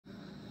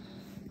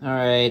All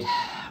right,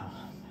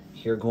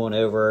 here going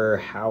over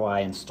how I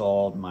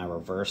installed my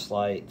reverse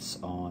lights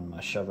on my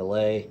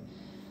Chevrolet.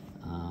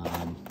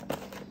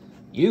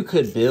 You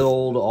could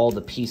build all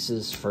the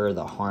pieces for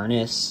the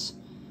harness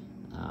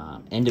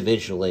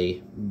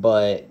individually,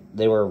 but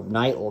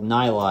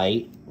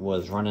Nightlight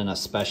was running a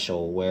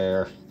special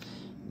where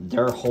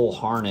their whole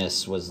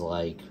harness was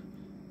like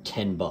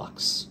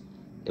 $10.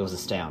 It was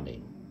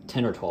astounding,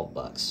 10 or 12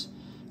 bucks.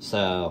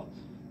 So,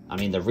 I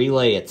mean, the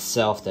relay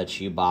itself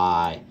that you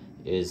buy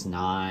is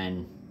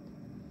like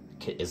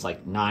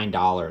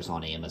 $9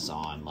 on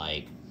Amazon.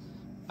 Like,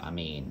 I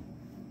mean,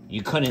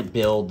 you couldn't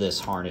build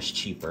this harness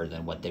cheaper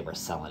than what they were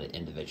selling it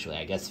individually.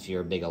 I guess if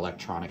you're a big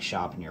electronic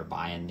shop and you're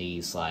buying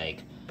these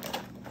like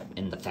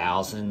in the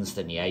thousands,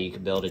 then yeah, you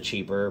could build it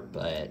cheaper.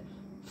 But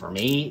for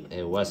me,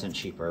 it wasn't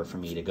cheaper for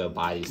me to go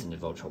buy these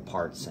individual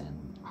parts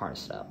and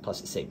harness it up.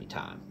 Plus, it saved me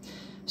time.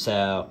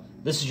 So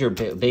this is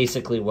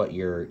basically what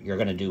you're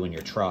gonna do in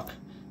your truck.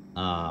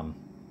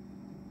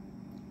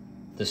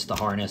 This is the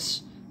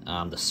harness,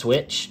 the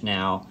switch.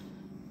 Now,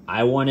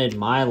 I wanted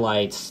my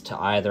lights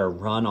to either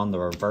run on the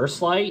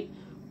reverse light,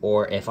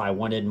 or if I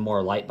wanted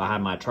more light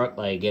behind my truck,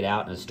 like I get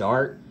out and it's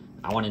dark,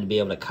 I wanted to be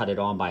able to cut it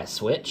on by a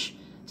switch.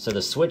 So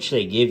the switch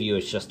they give you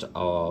is just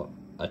a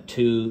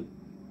two-pin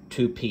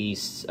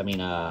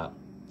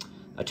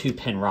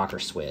rocker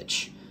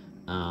switch.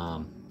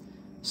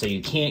 So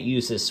you can't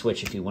use this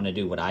switch if you want to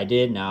do what I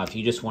did. Now, if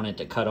you just wanted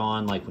to cut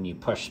on, like when you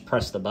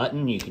press the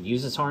button, you could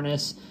use this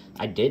harness.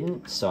 I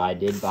didn't, so I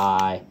did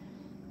buy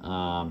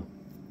some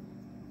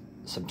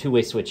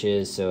two-way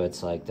switches. So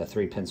it's like the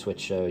 3-pin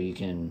switch, so you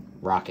can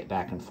rock it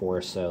back and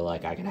forth. So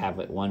like I could have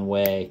it one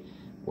way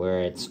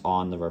where it's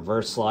on the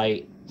reverse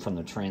light from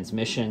the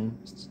transmission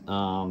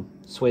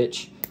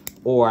switch,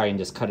 or I can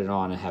just cut it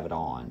on and have it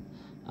on.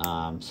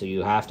 So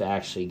you have to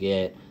actually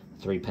get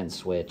a 3-pin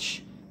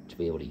switch to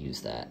be able to use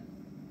that.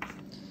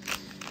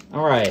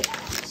 Alright,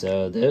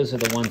 so those are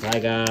the ones I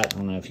got. I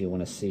don't know if you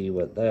want to see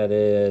what that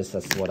is.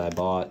 That's what I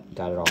bought.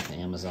 Got it off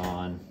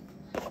Amazon.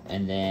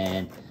 And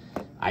then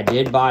I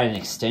did buy an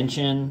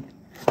extension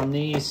from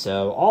these.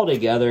 So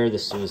altogether,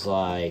 this was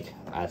like,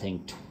 I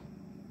think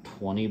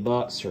 20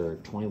 bucks or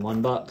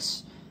 21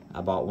 bucks.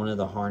 I bought one of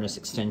the harness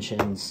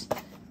extensions,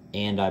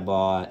 and I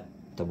bought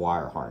the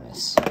wire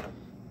harness.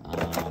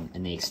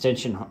 And the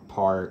extension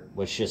part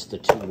was just the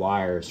 2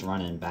 wires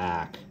running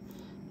back,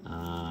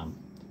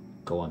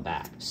 going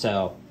back.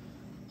 So,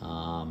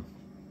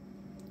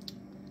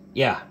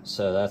 yeah,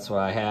 so that's what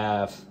I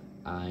have.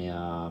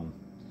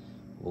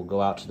 We'll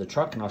go out to the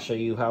truck and I'll show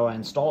you how I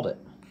installed it.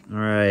 All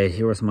right,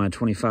 here was my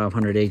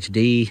 2500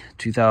 HD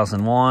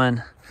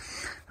 2001.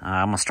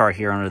 I'm gonna start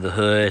here under the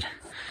hood.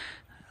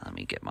 Let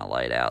me get my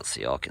light out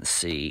so y'all can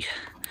see.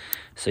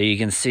 So you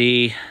can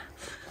see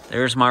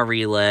there's my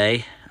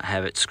relay. I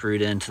have it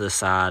screwed into the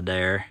side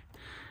there.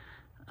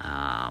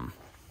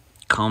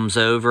 Comes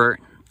over.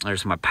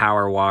 There's my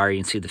power wire. You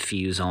can see the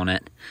fuse on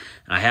it.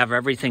 And I have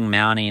everything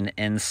mounting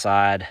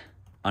inside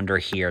under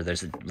here.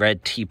 There's a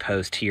red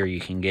T-post here you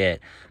can get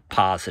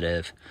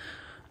positive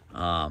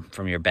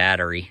from your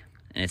battery.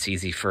 And it's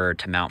easy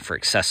to mount for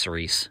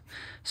accessories.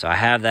 So I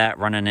have that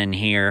running in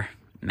here,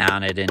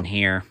 mounted in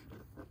here.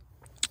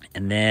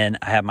 And then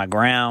I have my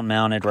ground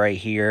mounted right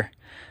here.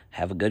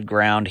 Have a good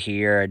ground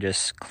here. I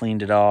just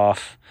cleaned it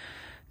off.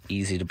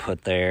 Easy to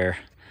put there.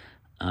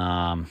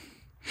 So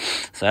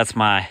that's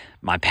my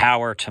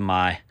power to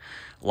my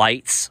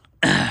lights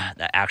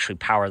that actually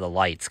power the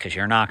lights, because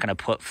you're not going to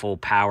put full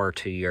power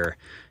to your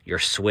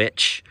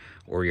switch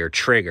or your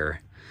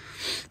trigger.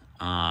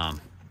 So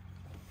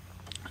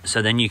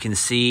then you can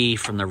see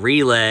from the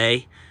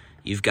relay,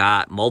 you've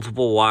got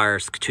multiple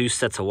wires, 2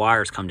 sets of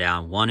wires come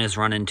down. One is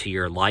running to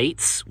your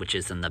lights, which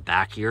is in the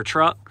back of your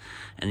truck.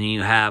 And then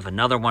you have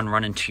another one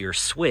running to your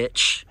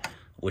switch,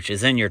 which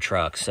is in your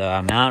truck. So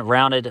I'm not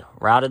routed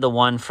the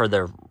one for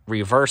the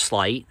reverse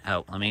light.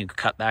 Oh, let me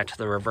cut back to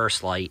the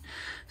reverse light.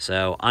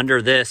 So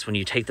under this, when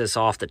you take this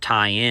off the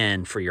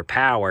tie-in for your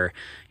power,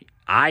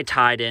 I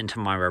tied into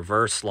my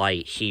reverse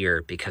light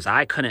here because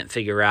I couldn't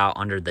figure out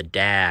under the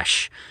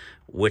dash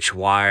which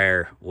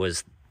wire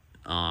was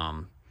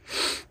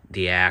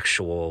the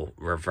actual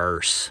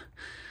reverse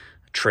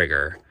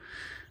trigger.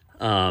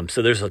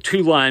 So there's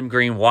 2 lime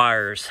green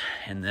wires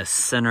in this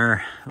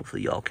center.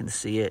 Hopefully y'all can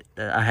see it.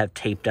 That I have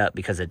taped up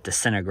because it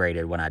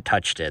disintegrated when I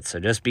touched it. So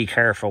just be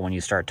careful when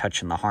you start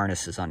touching the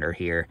harnesses under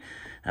here.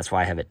 That's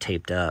why I have it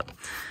taped up.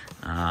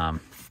 I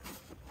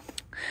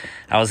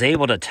was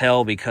able to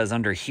tell because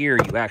under here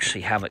you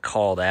actually have it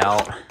called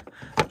out.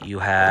 You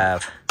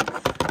have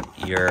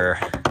your,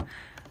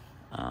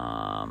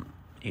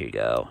 here you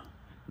go,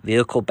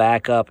 vehicle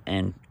backup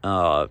and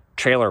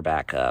trailer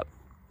backup.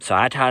 So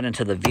I tied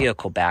into the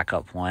vehicle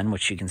backup one,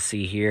 which you can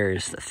see here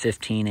is the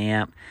 15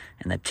 amp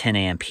and the 10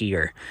 amp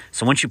here.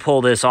 So once you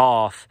pull this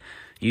off,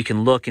 you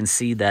can look and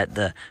see that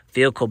the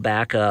vehicle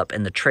backup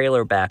and the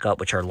trailer backup,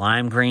 which are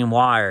lime green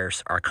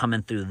wires, are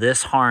coming through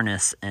this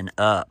harness and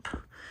up.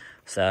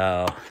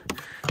 So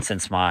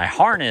since my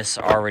harness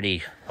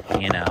already,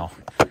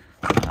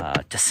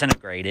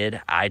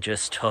 disintegrated, I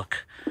just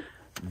took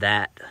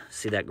that,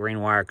 see that green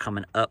wire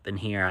coming up in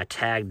here, I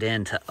tagged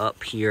into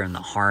up here in the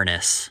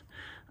harness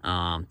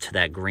to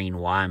that green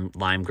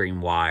lime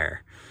green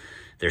wire.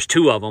 There's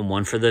two of them,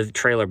 one for the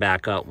trailer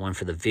backup, one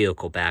for the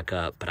vehicle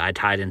backup, but I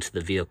tied into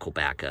the vehicle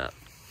backup.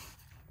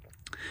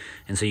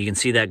 And so you can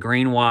see that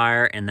green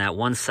wire and that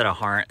one set of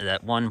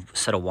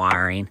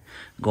wiring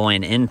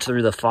going in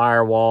through the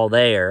firewall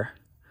there,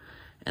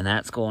 and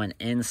that's going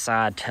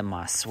inside to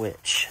my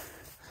switch.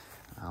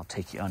 I'll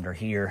take you under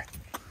here.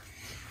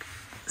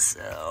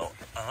 So,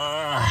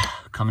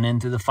 coming in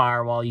through the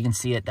firewall, you can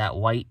see it, that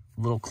white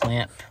little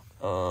clamp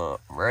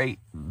right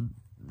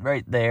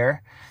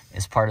there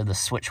is part of the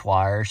switch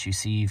wires. You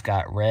see you've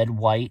got red,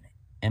 white,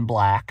 and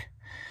black,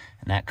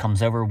 and that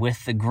comes over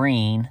with the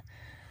green.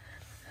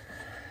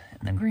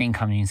 And the green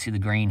coming, you can see the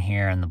green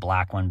here and the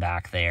black one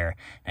back there,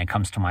 and it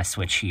comes to my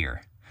switch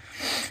here.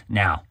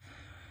 Now,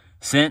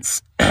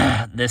 since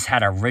this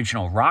had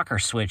original rocker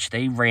switch,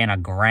 they ran a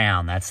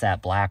ground. That's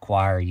that black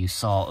wire you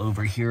saw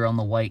over here on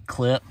the white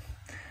clip.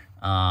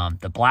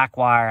 The black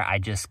wire I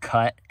just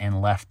cut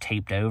and left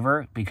taped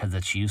over because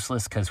it's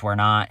useless, because we're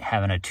not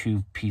having a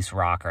two-piece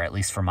rocker, at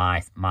least for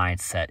my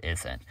set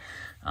isn't.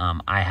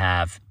 I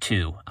have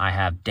two. I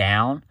have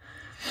down,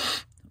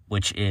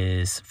 which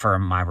is for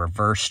my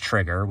reverse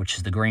trigger, which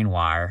is the green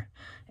wire.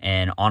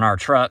 And on our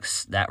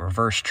trucks, that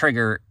reverse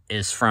trigger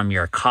is from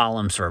your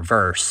column's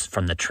reverse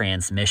from the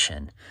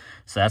transmission.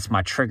 So that's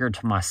my trigger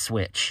to my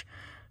switch.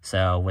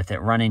 So with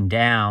it running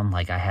down,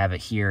 like I have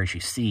it here, as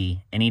you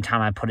see, anytime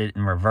I put it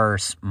in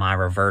reverse, my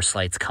reverse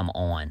lights come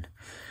on.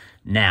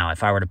 Now,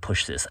 if I were to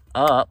push this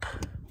up,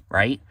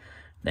 right,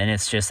 then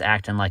it's just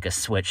acting like a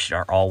switch that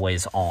are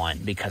always on,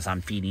 because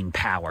I'm feeding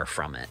power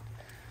from it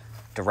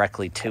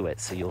directly to it.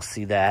 So you'll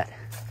see that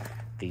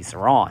these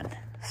are on.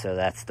 So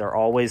they're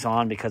always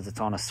on because it's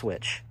on a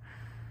switch.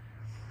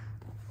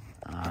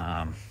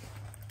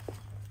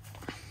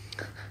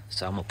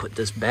 So I'm gonna put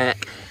this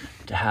back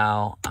to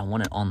how I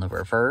want it on the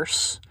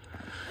reverse.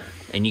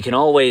 And you can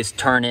always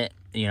turn it,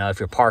 you know, if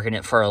you're parking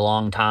it for a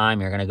long time,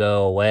 you're gonna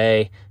go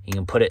away, you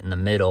can put it in the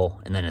middle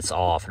and then it's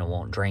off and it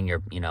won't drain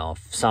your, you know,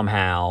 if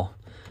somehow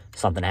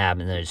something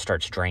happens and it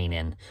starts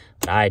draining.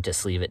 But I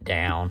just leave it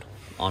down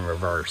on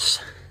reverse.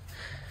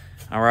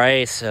 All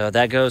right, so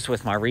that goes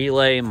with my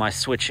relay, my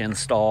switch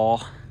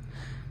install.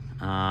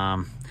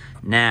 Now,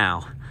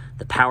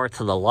 the power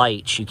to the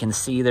lights, you can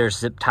see there's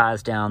zip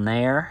ties down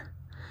there.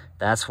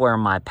 That's where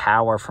my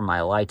power for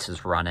my lights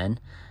is running.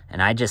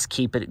 And I just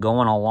keep it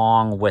going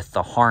along with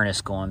the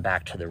harness going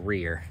back to the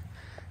rear.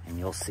 And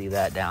you'll see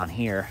that down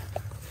here.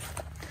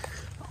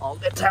 I'll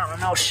get down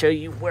and I'll show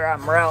you where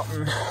I'm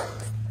routing.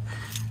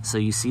 So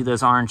you see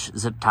those orange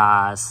zip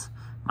ties.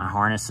 My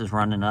harness is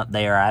running up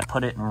there. I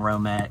put it in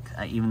Romex,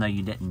 even though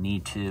you didn't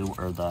need to,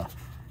 or the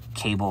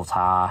cable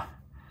tie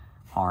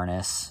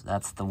harness.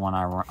 That's the one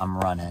I'm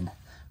running.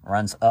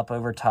 Runs up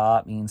over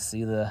top. You can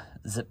see the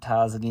zip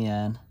ties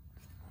again.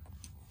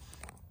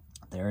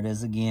 There it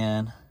is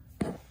again.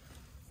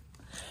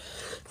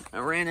 I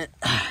ran it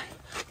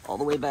all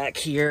the way back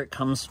here. It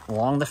comes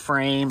along the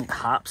frame,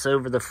 hops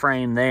over the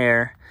frame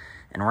there,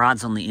 and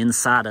rides on the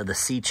inside of the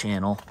C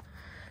channel.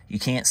 You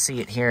can't see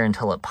it here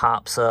until it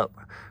pops up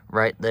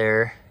right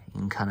there.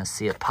 You can kind of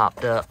see it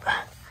popped up.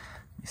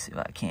 Let me see if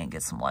I can't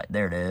get some light.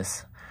 There it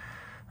is.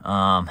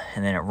 And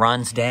then it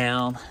runs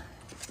down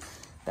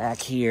back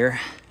here.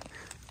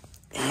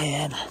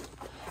 And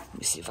let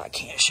me see if I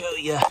can't show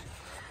you.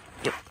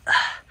 Yep.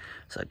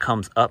 So it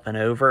comes up and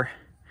over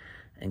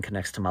and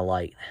connects to my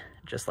light,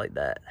 just like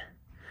that.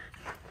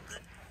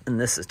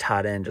 And this is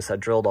tied in. Just I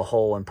drilled a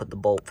hole and put the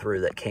bolt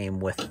through that came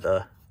with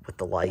the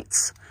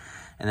lights.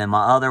 And then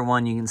my other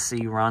one, you can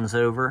see, runs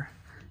over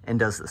and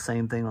does the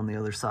same thing on the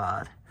other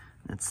side.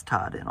 It's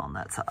tied in on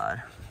that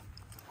side.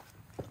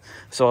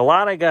 So a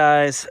lot of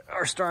guys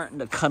are starting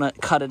to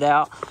cut it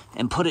out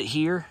and put it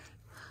here.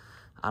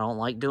 I don't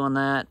like doing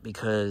that,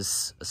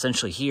 because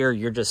essentially here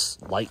you're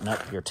just lighting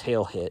up your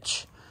tail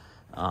hitch.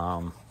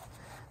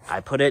 I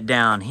put it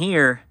down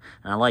here,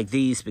 and I like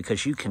these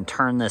because you can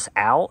turn this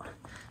out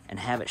and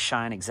have it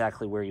shine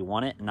exactly where you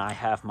want it. And I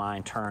have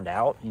mine turned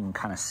out. You can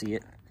kind of see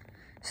it.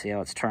 See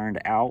how it's turned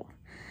out?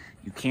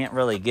 You can't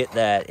really get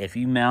that if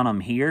you mount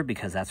them here,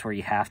 because that's where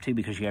you have to,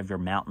 because you have your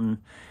mounting,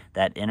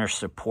 that inner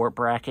support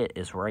bracket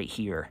is right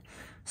here.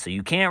 So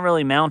you can't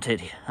really mount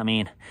it. I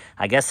mean,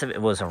 I guess if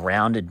it was a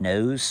rounded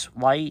nose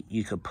light,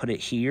 you could put it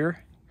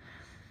here,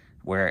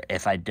 where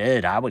if I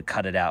did, I would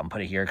cut it out and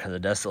put it here, because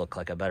it does look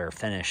like a better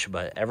finish.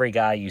 But every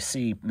guy you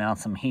see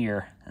mounts them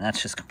here, and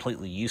that's just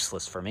completely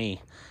useless for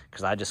me,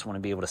 because I just want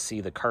to be able to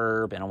see the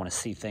curb, and I want to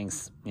see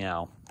things, you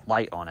know,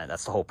 light on it.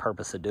 That's the whole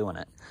purpose of doing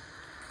it.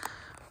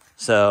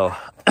 So,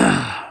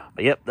 but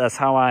yep, that's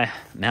how I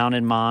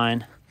mounted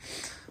mine.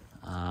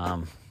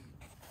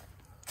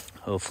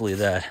 Hopefully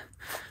that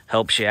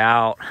helps you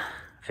out.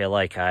 I feel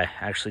like I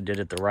actually did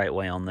it the right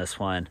way on this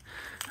one.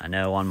 I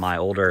know on my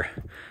older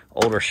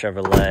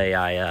Chevrolet,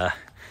 I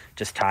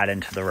just tied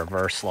into the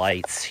reverse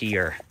lights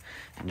here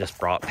and just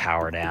brought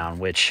power down,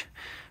 which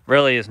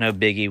really is no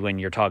biggie when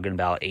you're talking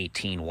about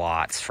 18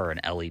 watts for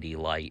an LED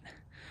light.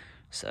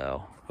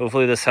 So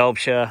hopefully this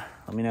helps you.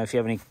 Let me know if you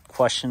have any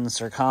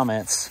questions or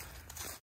comments.